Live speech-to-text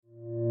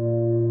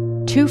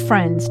Two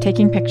friends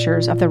taking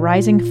pictures of the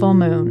rising full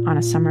moon on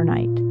a summer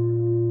night.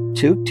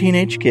 Two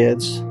teenage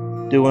kids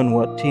doing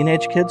what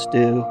teenage kids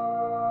do.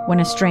 When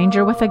a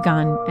stranger with a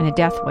gun and a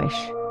death wish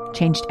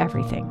changed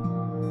everything.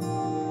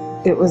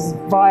 It was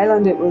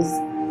violent, it was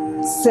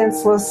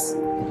senseless,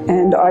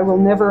 and I will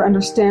never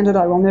understand it,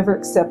 I will never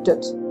accept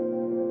it.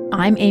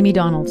 I'm Amy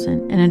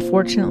Donaldson, and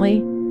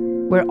unfortunately,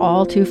 we're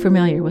all too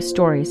familiar with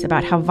stories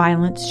about how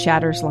violence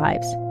shatters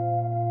lives.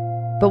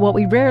 But what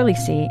we rarely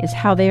see is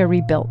how they are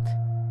rebuilt.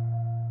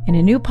 In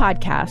a new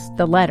podcast,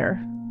 The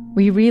Letter,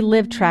 we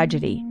relive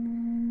tragedy,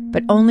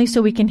 but only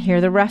so we can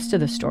hear the rest of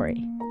the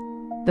story.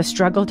 The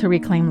struggle to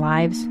reclaim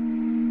lives,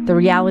 the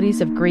realities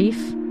of grief,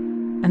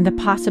 and the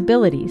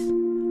possibilities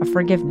of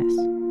forgiveness.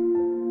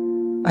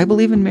 I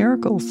believe in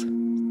miracles.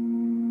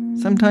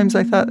 Sometimes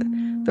I thought,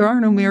 there are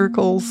no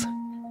miracles.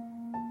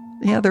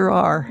 Yeah, there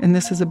are, and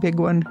this is a big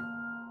one.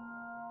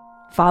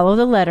 Follow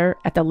The Letter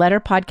at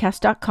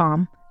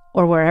theletterpodcast.com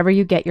or wherever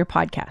you get your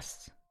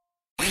podcasts.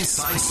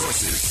 Inside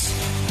Sources.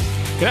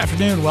 Good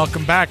afternoon.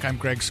 Welcome back. I'm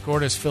Greg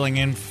Skordas, filling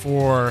in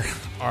for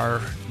our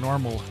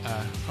normal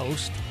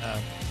host,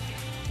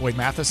 Boyd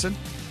Matheson.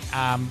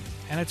 And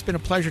it's been a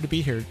pleasure to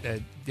be here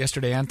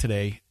yesterday and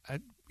today.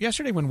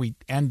 Yesterday when we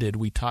ended,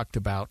 we talked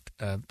about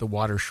the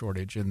water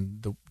shortage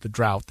and the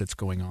drought that's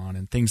going on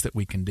and things that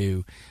we can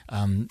do.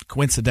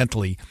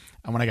 Coincidentally,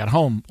 when I got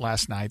home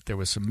last night, there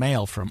was some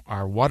mail from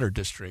our water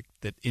district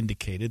that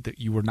indicated that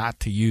you were not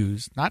to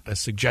use, not a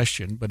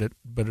suggestion, but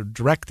a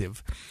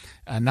directive,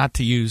 not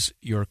to use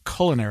your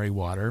culinary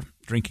water,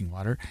 drinking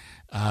water,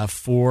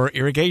 for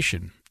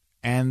irrigation.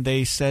 And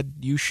they said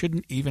you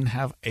shouldn't even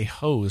have a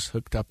hose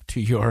hooked up to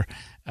your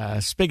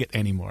spigot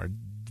anymore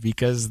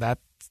because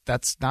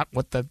that's not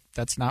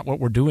what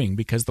we're doing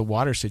because the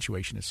water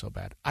situation is so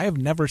bad. I have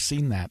never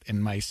seen that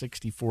in my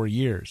 64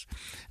 years.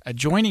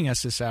 Joining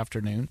us this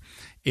afternoon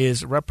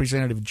is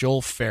Representative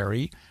Joel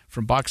Ferry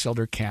from Box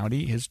Elder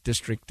County. His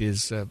district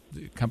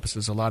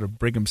encompasses a lot of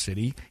Brigham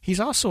City. He's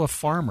also a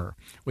farmer,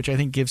 which I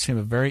think gives him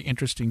a very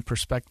interesting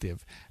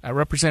perspective.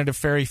 Representative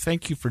Ferry,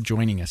 thank you for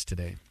joining us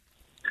today.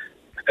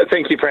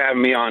 Thank you for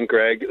having me on,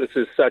 Greg. This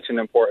is such an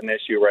important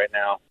issue right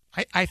now.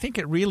 I think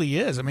it really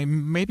is. I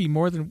mean, maybe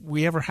more than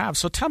we ever have.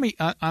 So tell me,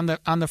 on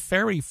the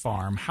Ferry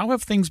farm, how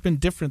have things been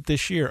different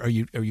this year? Are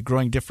you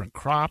growing different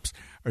crops?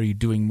 Are you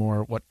doing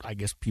more what I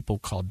guess people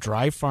call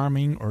dry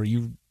farming? Or are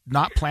you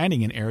not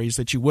planting in areas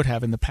that you would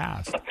have in the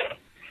past?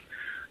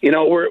 You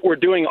know, we're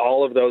doing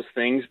all of those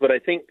things, but I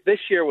think this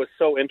year was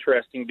so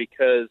interesting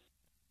because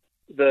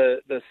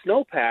the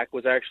snowpack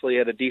was actually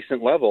at a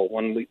decent level.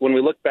 When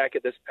we look back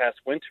at this past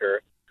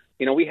winter,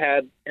 you know, we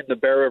had in the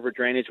Bear River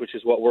drainage, which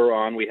is what we're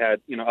on, we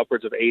had,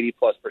 upwards of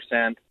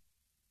 80+%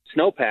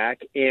 snowpack,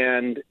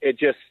 and it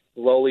just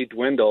slowly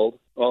dwindled,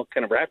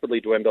 kind of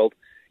rapidly dwindled,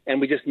 and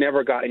we just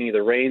never got any of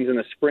the rains in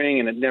the spring,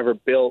 and it never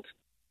built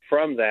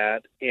from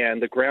that,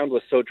 and the ground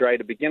was so dry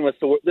to begin with.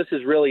 So this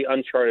is really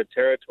uncharted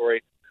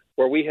territory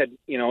where we had,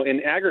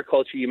 in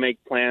agriculture, you make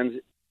plans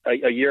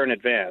a year in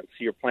advance.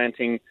 You're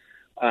planting,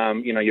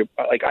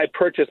 I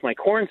purchased my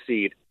corn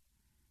seed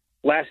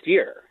last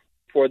year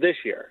for this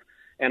year.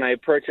 And I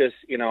purchase,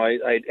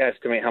 I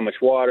estimate how much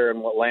water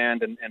and what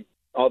land and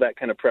all that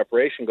kind of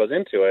preparation goes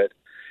into it.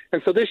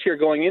 And so this year,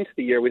 going into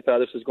the year, we thought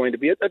this was going to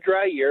be a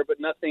dry year, but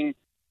nothing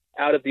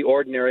out of the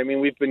ordinary. I mean,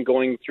 we've been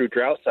going through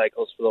drought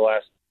cycles for the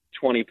last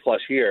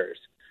 20-plus years.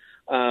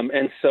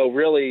 And so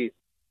really,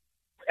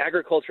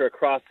 agriculture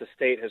across the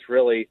state has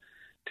really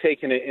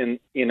taken it in,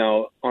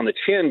 on the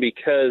chin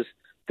because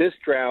this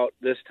drought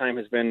this time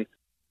it's been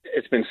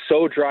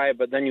so dry,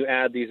 but then you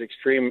add these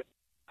extreme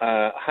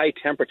high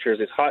temperatures,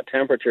 these hot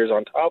temperatures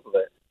on top of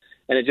it.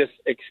 And it just,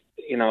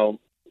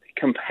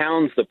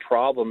 compounds the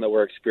problem that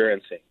we're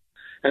experiencing.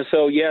 And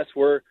so, yes,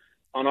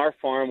 on our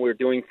farm, we're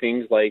doing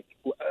things like,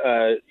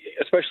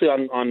 especially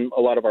on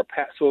a lot of our,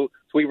 so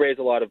we raise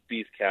a lot of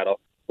beef cattle.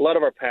 A lot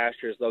of our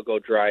pastures, they'll go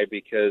dry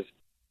because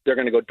they're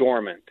going to go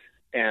dormant.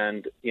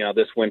 And,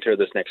 this winter,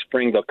 this next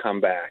spring, they'll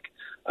come back.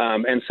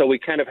 And so we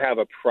kind of have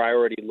a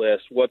priority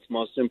list, what's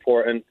most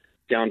important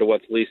down to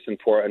what's least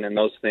important, and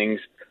those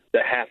things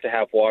that have to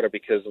have water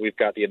because we've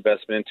got the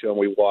investment into them.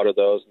 We water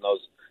those, and those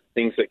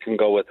things that can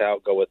go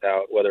without,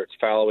 whether it's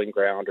fallowing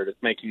ground or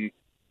just making,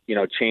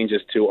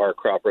 changes to our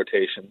crop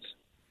rotations.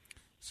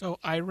 So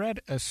I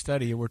read a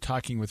study, we're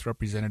talking with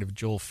Representative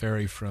Joel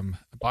Ferry from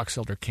Box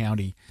Elder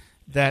County,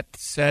 that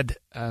said,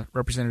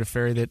 Representative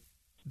Ferry,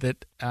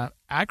 that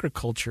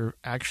agriculture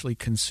actually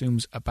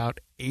consumes about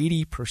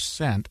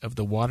 80% of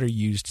the water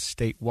used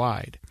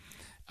statewide.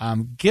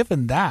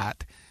 Given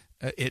that,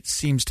 it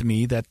seems to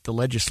me that the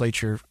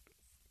legislature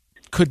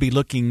could be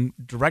looking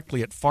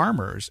directly at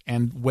farmers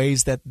and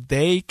ways that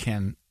they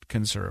can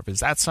conserve. Is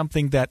that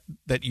something that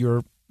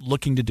you're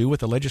looking to do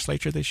with the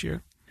legislature this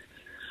year?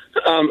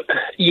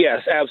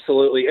 Yes,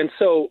 absolutely. And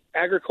so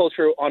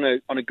agriculture on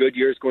a good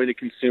year is going to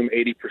consume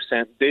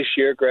 80%. This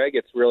year, Greg,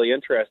 it's really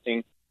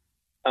interesting.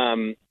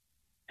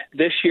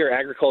 This year,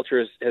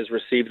 agriculture has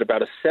received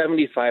about a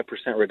 75%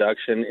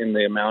 reduction in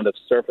the amount of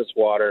surface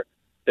water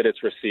that it's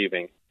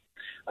receiving.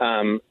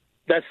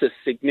 that's a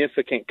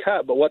significant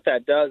cut. But what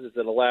that does is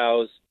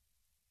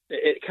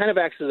it kind of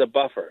acts as a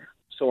buffer.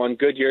 So on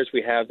good years,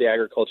 we have the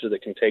agriculture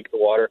that can take the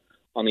water.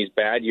 On these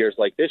bad years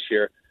like this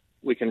year,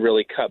 we can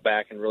really cut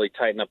back and really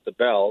tighten up the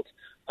belt.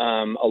 A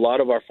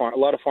lot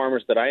of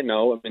farmers that I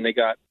know, I mean, they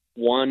got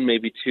 1,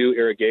 maybe 2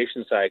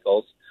 irrigation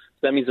cycles.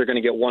 That means they're going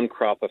to get 1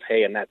 crop of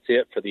hay, and that's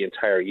it for the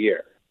entire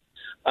year.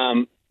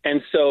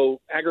 And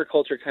so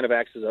agriculture kind of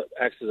acts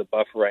as a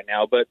buffer right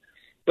now. But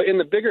in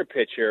the bigger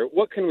picture,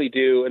 what can we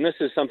do? And this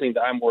is something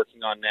that I'm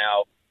working on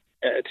now.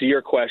 To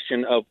your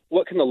question of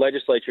what can the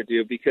legislature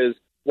do, because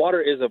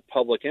water is of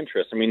public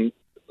interest. I mean,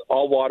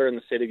 all water in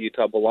the state of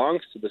Utah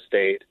belongs to the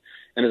state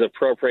and is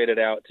appropriated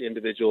out to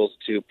individuals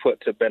to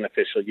put to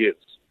beneficial use.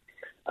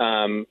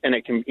 And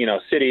it can,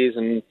 cities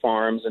and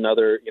farms and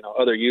other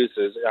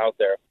uses out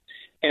there.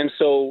 And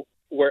so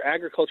where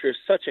agriculture is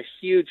such a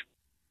huge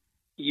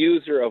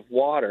user of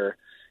water,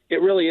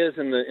 it really is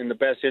in the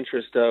best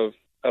interest of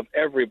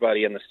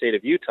everybody in the state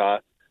of Utah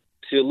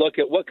to look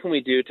at what can we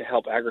do to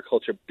help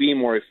agriculture be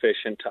more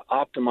efficient, to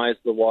optimize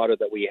the water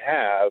that we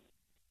have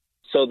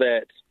so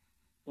that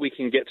we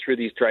can get through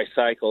these dry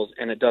cycles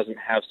and it doesn't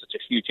have such a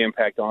huge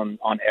impact on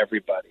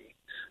everybody.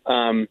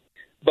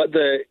 But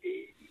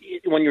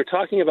when you're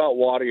talking about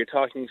water, you're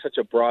talking such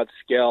a broad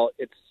scale,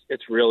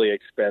 it's really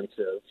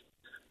expensive.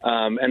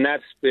 And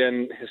that's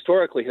been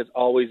historically has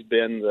always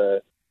been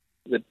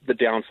the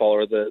downfall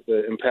or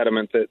the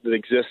impediment that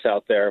exists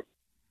out there.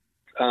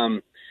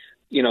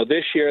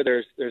 This year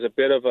there's a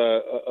bit of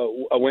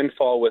a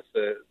windfall with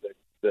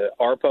the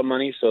ARPA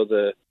money, so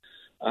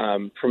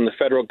from the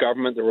federal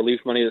government, the relief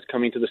money that's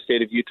coming to the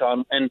state of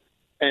Utah,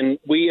 and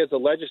we as a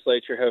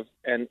legislature have,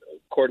 and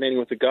coordinating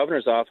with the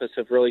governor's office,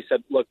 have really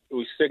said, look,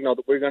 we signaled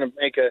that we're going to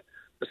make a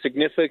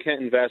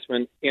significant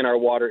investment in our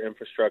water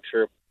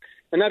infrastructure,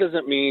 and that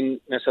doesn't mean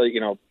necessarily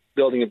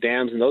building of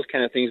dams and those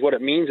kind of things. What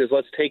it means is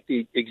let's take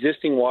the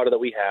existing water that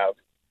we have,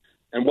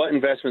 and what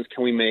investments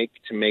can we make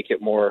to make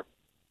it more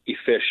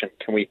efficient?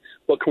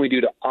 What can we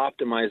do to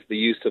optimize the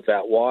use of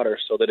that water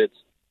so that it's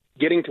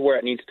getting to where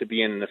it needs to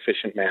be in an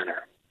efficient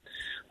manner?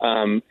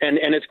 And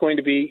it's going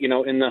to be,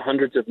 in the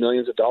hundreds of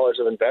millions of dollars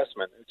of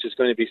investment. It's just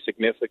going to be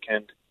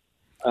significant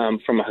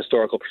from a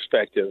historical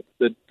perspective.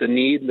 The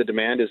need and the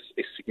demand is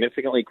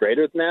significantly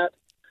greater than that,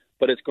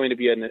 but it's going to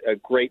be a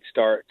great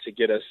start to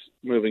get us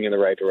moving in the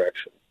right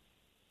direction.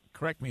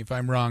 Correct me if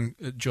I'm wrong,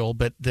 Joel,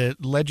 but the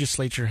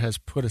legislature has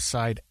put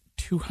aside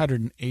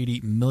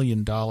 $280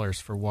 million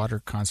for water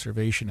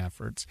conservation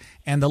efforts,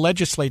 and the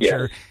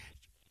legislature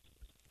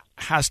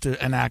has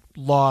to enact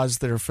laws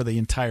that are for the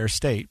entire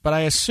state. But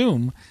I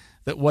assume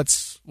that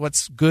what's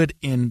good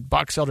in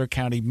Box Elder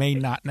County may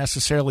not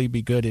necessarily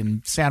be good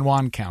in San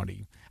Juan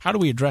County. How do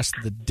we address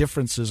the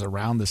differences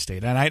around the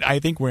state? And I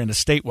think we're in a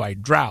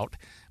statewide drought,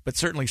 but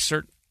certainly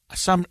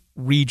some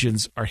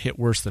regions are hit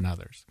worse than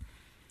others.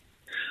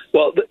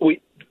 Well,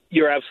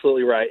 you're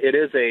absolutely right. It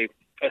is a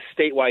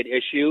statewide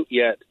issue,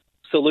 yet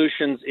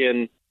solutions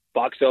in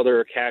Box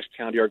Elder or Cache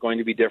County are going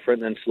to be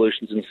different than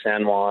solutions in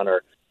San Juan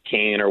or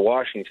Kane or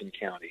Washington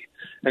County.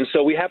 And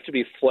so we have to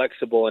be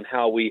flexible in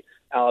how we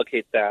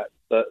allocate that,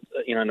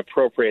 and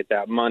appropriate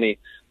that money.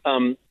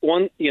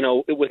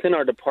 Within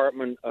our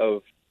Department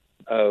of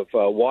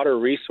Water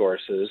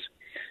Resources,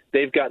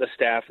 they've got the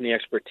staff and the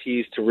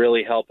expertise to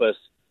really help us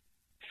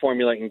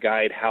formulate and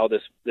guide how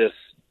this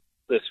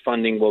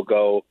funding will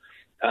go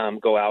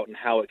out and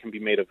how it can be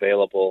made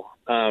available.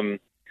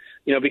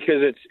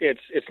 Because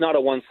it's not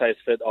a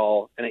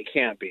one-size-fits-all, and it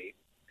can't be.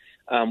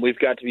 We've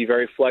got to be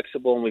very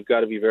flexible, and we've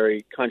got to be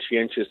very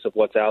conscientious of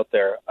what's out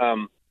there.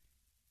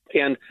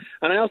 And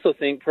I also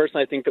think,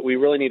 personally, I think that we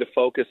really need to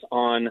focus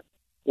on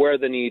where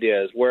the need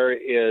is. Where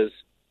is,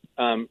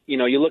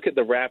 you look at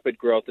the rapid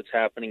growth that's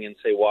happening in,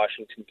 say,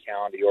 Washington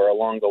County or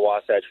along the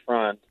Wasatch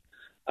Front.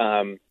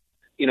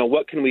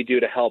 What can we do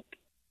to help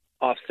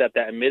offset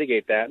that and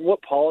mitigate that? And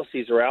what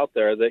policies are out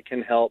there that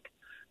can help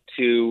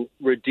to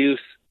reduce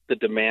the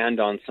demand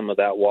on some of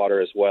that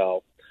water as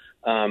well?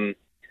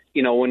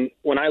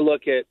 When I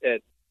look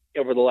at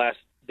over the last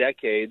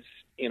decades,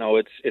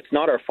 it's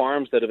not our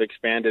farms that have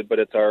expanded, but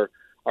it's our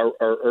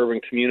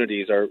urban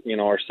communities,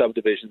 our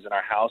subdivisions and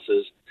our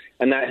houses.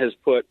 And that has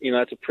put,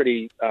 that's a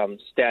pretty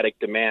static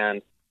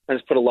demand, and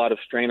it's put a lot of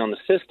strain on the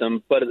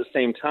system. But at the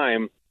same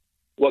time,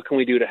 what can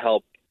we do to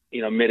help,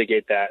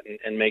 mitigate that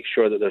and make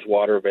sure that there's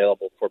water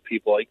available for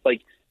people?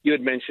 Like you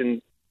had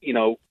mentioned,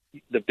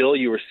 the bill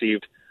you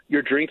received,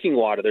 your drinking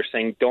water, they're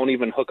saying don't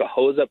even hook a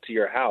hose up to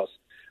your house.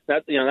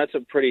 That's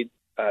a pretty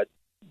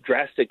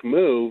drastic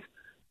move,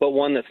 but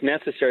one that's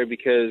necessary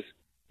because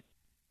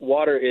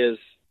water is,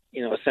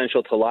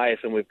 essential to life,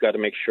 and we've got to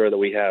make sure that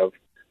we have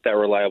that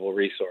reliable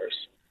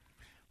resource.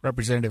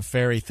 Representative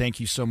Ferry, thank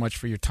you so much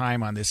for your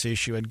time on this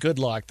issue, and good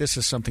luck. This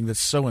is something that's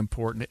so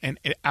important, and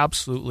it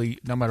absolutely,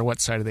 no matter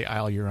what side of the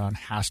aisle you're on,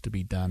 has to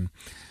be done.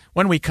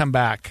 When we come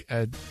back,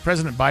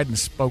 President Biden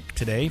spoke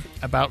today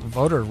about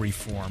voter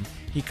reform.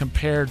 He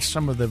compared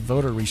some of the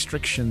voter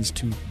restrictions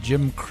to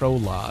Jim Crow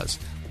laws.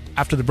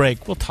 After the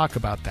break, we'll talk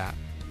about that.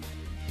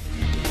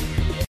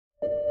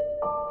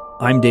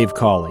 I'm Dave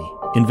Cawley.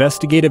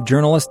 investigative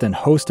journalist and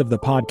host of the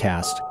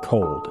podcast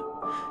Cold.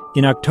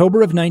 In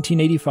October of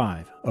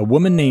 1985, a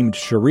woman named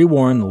Sheree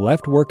Warren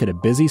left work at a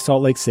busy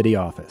Salt Lake City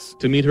office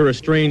to meet her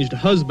estranged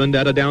husband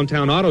at a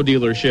downtown auto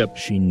dealership.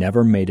 She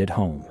never made it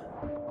home.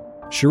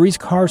 Sheree's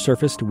car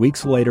surfaced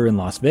weeks later in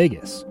Las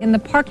Vegas. In the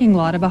parking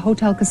lot of a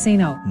hotel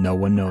casino. No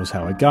one knows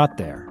how it got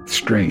there.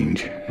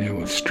 Strange. It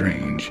was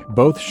strange.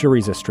 Both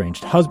Sheree's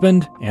estranged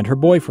husband and her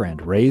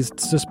boyfriend raised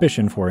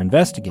suspicion for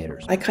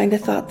investigators. I kind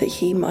of thought that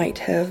he might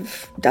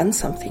have done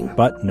something.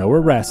 But no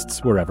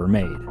arrests were ever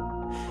made.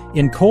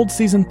 In Cold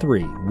Season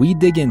 3, we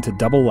dig into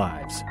double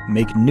lives,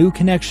 make new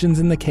connections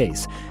in the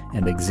case,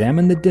 and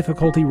examine the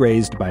difficulty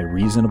raised by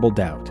reasonable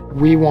doubt.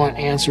 We want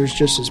answers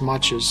just as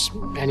much as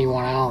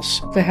anyone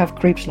else. They have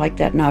creeps like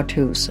that now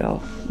too,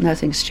 so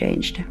nothing's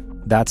changed.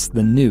 That's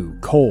the new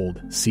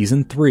Cold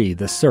Season 3,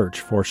 The Search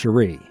for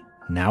Sheree,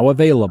 now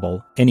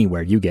available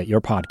anywhere you get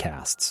your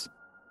podcasts.